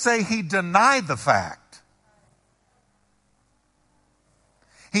doesn't say he denied the fact.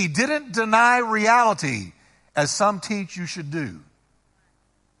 He didn't deny reality, as some teach you should do.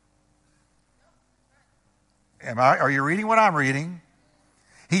 Are you reading what I'm reading?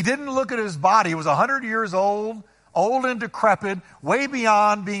 He didn't look at his body. He was 100 years old and decrepit, way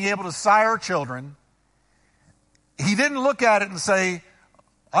beyond being able to sire children. He didn't look at it and say,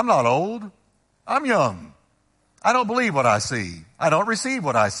 I'm not old, I'm young. I don't believe what I see. I don't receive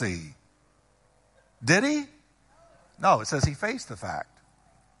what I see. Did he? No, it says he faced the fact.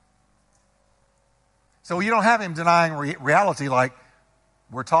 So you don't have him denying reality like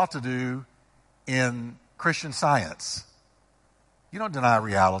we're taught to do in Christian Science. You don't deny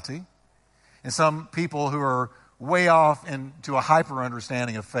reality. And some people who are way off into a hyper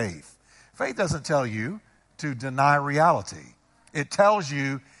understanding of faith. Faith doesn't tell you to deny reality. It tells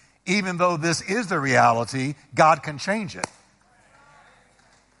you, even though this is the reality, God can change it.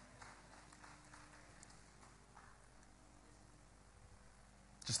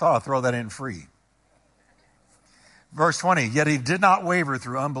 Just thought I'd throw that in free. Verse 20, yet he did not waver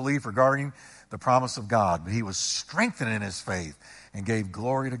through unbelief regarding the promise of God, but he was strengthened in his faith and gave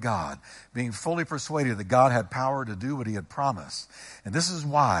glory to God, being fully persuaded that God had power to do what he had promised. And this is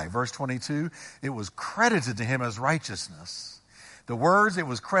why, verse 22, it was credited to him as righteousness. The words it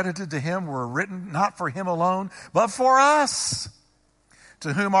was credited to him were written not for him alone, but for us,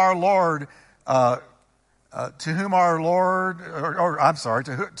 to whom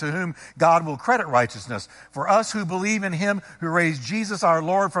God will credit righteousness. For us who believe in him who raised Jesus our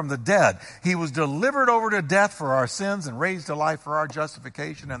Lord from the dead. He was delivered over to death for our sins and raised to life for our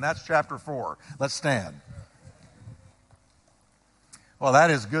justification. And that's chapter 4. Let's stand. Well,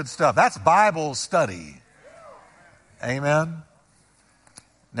 that is good stuff. That's Bible study. Amen.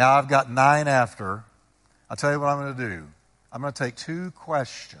 Now I've got 9 after. I'll tell you what I'm going to do. I'm going to take 2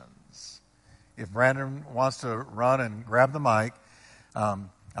 questions. If Brandon wants to run and grab the mic, I'm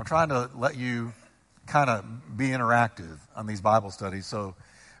trying to let you kind of be interactive on these Bible studies, so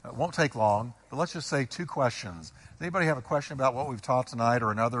it won't take long, but let's just say 2 questions. Does anybody have a question about what we've taught tonight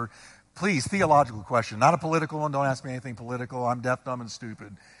or another? Please, theological question, not a political one. Don't ask me anything political. I'm deaf, dumb, and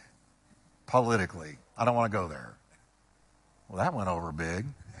stupid politically. I don't want to go there. Well, that went over big.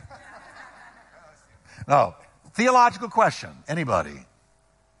 No, theological question. Anybody?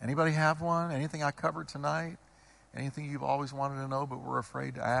 Anybody have one? Anything I covered tonight? Anything you've always wanted to know but were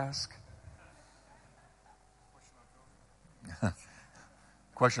afraid to ask?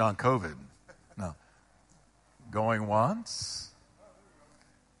 Question on COVID. No. Going once?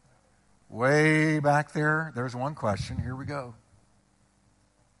 Way back there. There's one question. Here we go.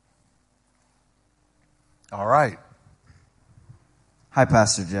 All right. Hi,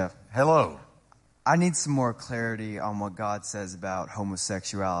 Pastor Jeff. Hello. I need some more clarity on what God says about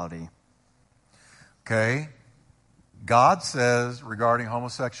homosexuality. Okay. God says regarding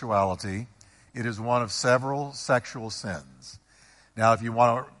homosexuality, it is one of several sexual sins. Now, if you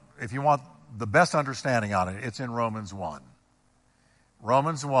want the best understanding on it, it's in Romans 1.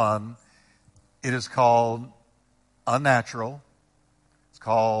 Romans 1, it is called unnatural. It's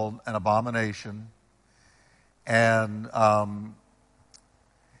called an abomination. And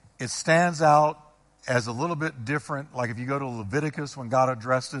it stands out as a little bit different. Like if you go to Leviticus, when God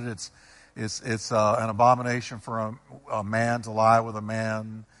addressed it, it's an abomination for a man to lie with a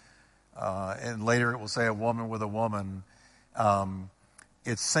man. And later it will say a woman with a woman.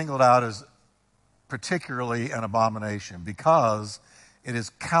 It's singled out as particularly an abomination because it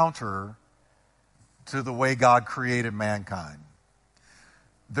is counter to the way God created mankind.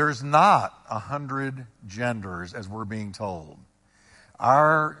 There's not 100 genders as we're being told.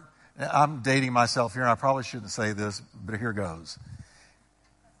 I'm dating myself here, and I probably shouldn't say this, but here goes.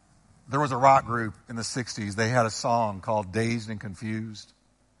 There was a rock group in the 60s. They had a song called Dazed and Confused.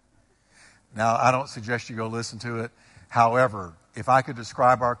 Now, I don't suggest you go listen to it. However, if I could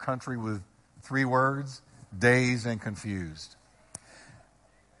describe our country with 3 words, dazed and confused.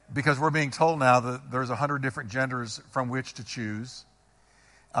 Because we're being told now that there's 100 different genders from which to choose.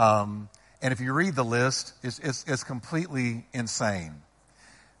 And if you read the list, it's completely insane.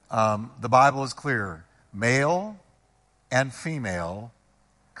 The Bible is clear. Male and female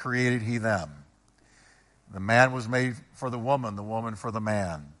created he them. The man was made for the woman for the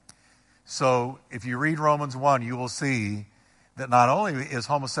man. So if you read Romans 1, you will see that not only is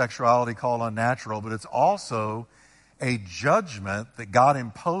homosexuality called unnatural, but it's also a judgment that God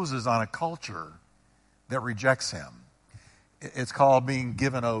imposes on a culture that rejects him. It's called being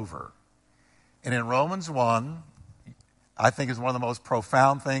given over. And in Romans 1, I think is one of the most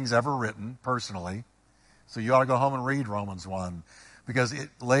profound things ever written, personally. So you ought to go home and read Romans 1, because it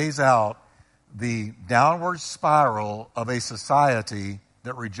lays out the downward spiral of a society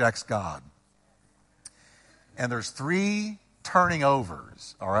that rejects God. And there's 3 turning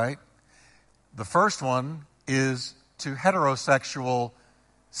overs, all right? The first one is to heterosexual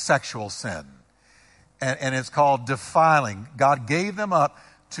sexual sin. And it's called defiling. God gave them up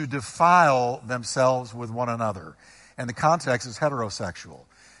to defile themselves with one another. And the context is heterosexual.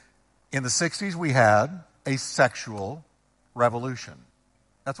 In the 60s, we had a sexual revolution.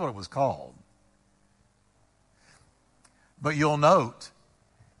 That's what it was called. But you'll note,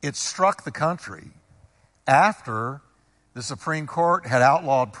 it struck the country after the Supreme Court had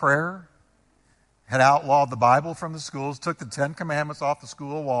outlawed prayer, had outlawed the Bible from the schools, took the 10 Commandments off the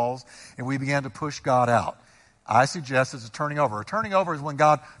school walls, and we began to push God out. I suggest it's a turning over. A turning over is when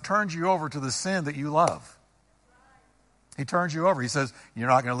God turns you over to the sin that you love. He turns you over. He says, you're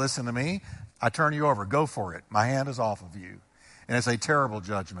not going to listen to me? I turn you over. Go for it. My hand is off of you. And it's a terrible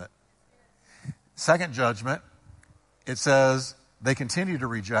judgment. Second judgment, it says they continue to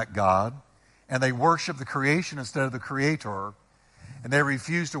reject God, and they worship the creation instead of the Creator, and they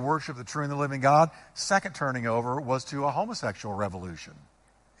refuse to worship the true and the living God. Second turning over was to a homosexual revolution.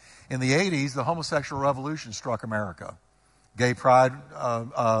 In the 80s, the homosexual revolution struck America. Gay pride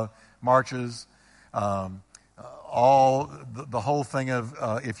marches, all the whole thing of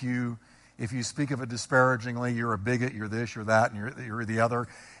if you speak of it disparagingly, you're a bigot, you're this, you're that, and you're the other.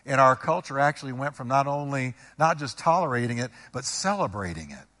 And our culture actually went from not just tolerating it, but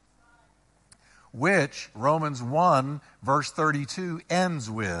celebrating it. Which Romans 1, verse 32 ends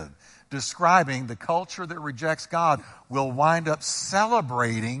with, describing the culture that rejects God will wind up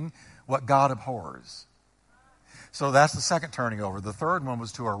celebrating what God abhors. So that's the second turning over. The third one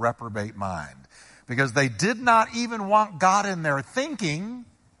was to a reprobate mind. Because they did not even want God in their thinking,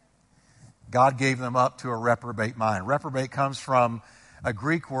 God gave them up to a reprobate mind. Reprobate comes from a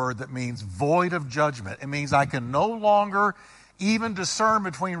Greek word that means void of judgment. It means I can no longer even discern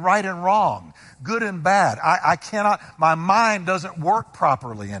between right and wrong, good and bad. I cannot, my mind doesn't work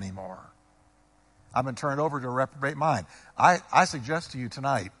properly anymore. I've been turned over to a reprobate mind. I suggest to you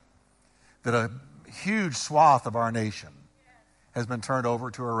tonight that a huge swath of our nation has been turned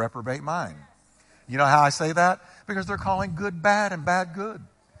over to a reprobate mind. You know how I say that? Because they're calling good bad and bad good.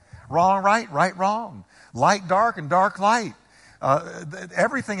 Wrong right, right wrong. Light dark and dark light.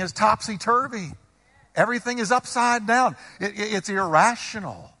 Everything is topsy-turvy. Everything is upside down. It's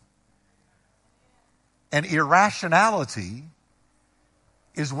irrational. And irrationality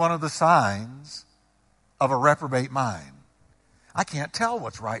is one of the signs of a reprobate mind. I can't tell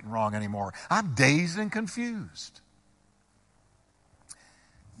what's right and wrong anymore. I'm dazed and confused.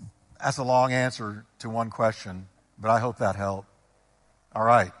 That's a long answer to one question, but I hope that helped. All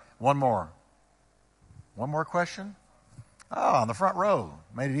right, one more. One more question? Oh, on the front row.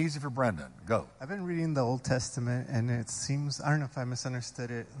 Made it easy for Brendan. Go. I've been reading the Old Testament, and it seems, I don't know if I misunderstood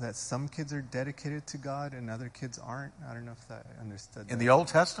it, that some kids are dedicated to God and other kids aren't. I don't know if I understood that. In the Old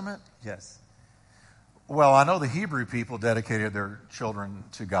Testament? Yes. Well, I know the Hebrew people dedicated their children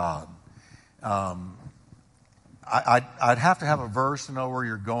to God. I'd have to have a verse to know where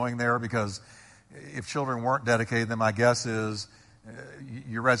you're going there, because if children weren't dedicated, then my guess is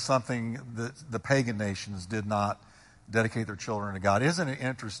you read something that the pagan nations did not dedicate their children to God. Isn't it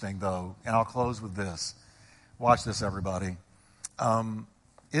interesting, though? And I'll close with this. Watch this, everybody.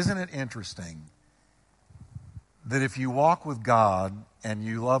 Isn't it interesting that if you walk with God and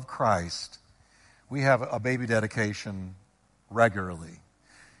you love Christ, we have a baby dedication regularly.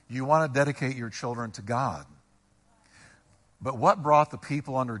 You want to dedicate your children to God. But what brought the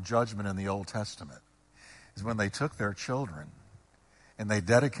people under judgment in the Old Testament is when they took their children and they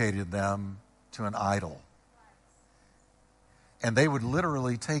dedicated them to an idol. And they would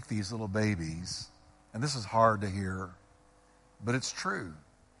literally take these little babies, and this is hard to hear, but it's true.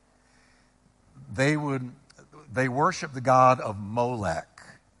 They worshiped the god of Molech.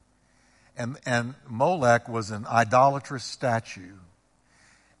 And Molech was an idolatrous statue.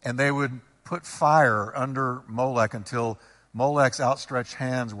 And they would put fire under Molech until Molech's outstretched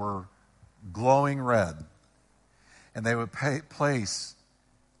hands were glowing red. And they would place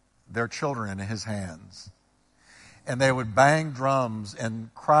their children in his hands. And they would bang drums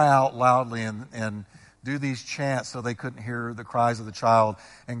and cry out loudly and do these chants so they couldn't hear the cries of the child.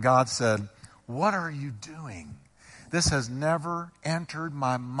 And God said, "What are you doing? This has never entered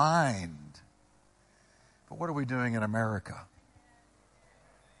my mind." But what are we doing in America?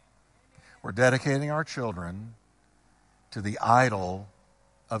 We're dedicating our children to the idol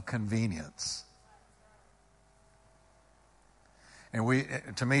of convenience.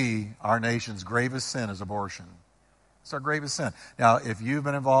 And to me, our nation's gravest sin is abortion. It's our gravest sin. Now, if you've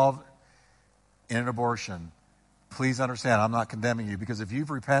been involved in an abortion, please understand, I'm not condemning you, because if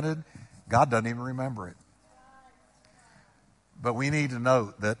you've repented, God doesn't even remember it. But we need to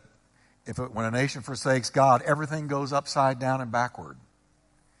note that when a nation forsakes God, everything goes upside down and backward.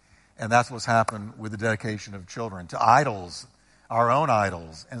 And that's what's happened with the dedication of children to idols, our own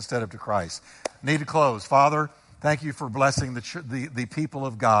idols, instead of to Christ. Need to close. Father, thank you for blessing the people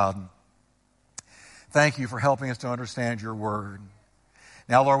of God. Thank you for helping us to understand your word.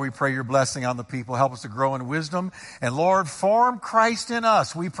 Now, Lord, we pray your blessing on the people. Help us to grow in wisdom. And Lord, form Christ in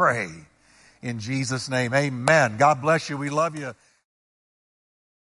us, we pray. In Jesus' name, amen. God bless you. We love you.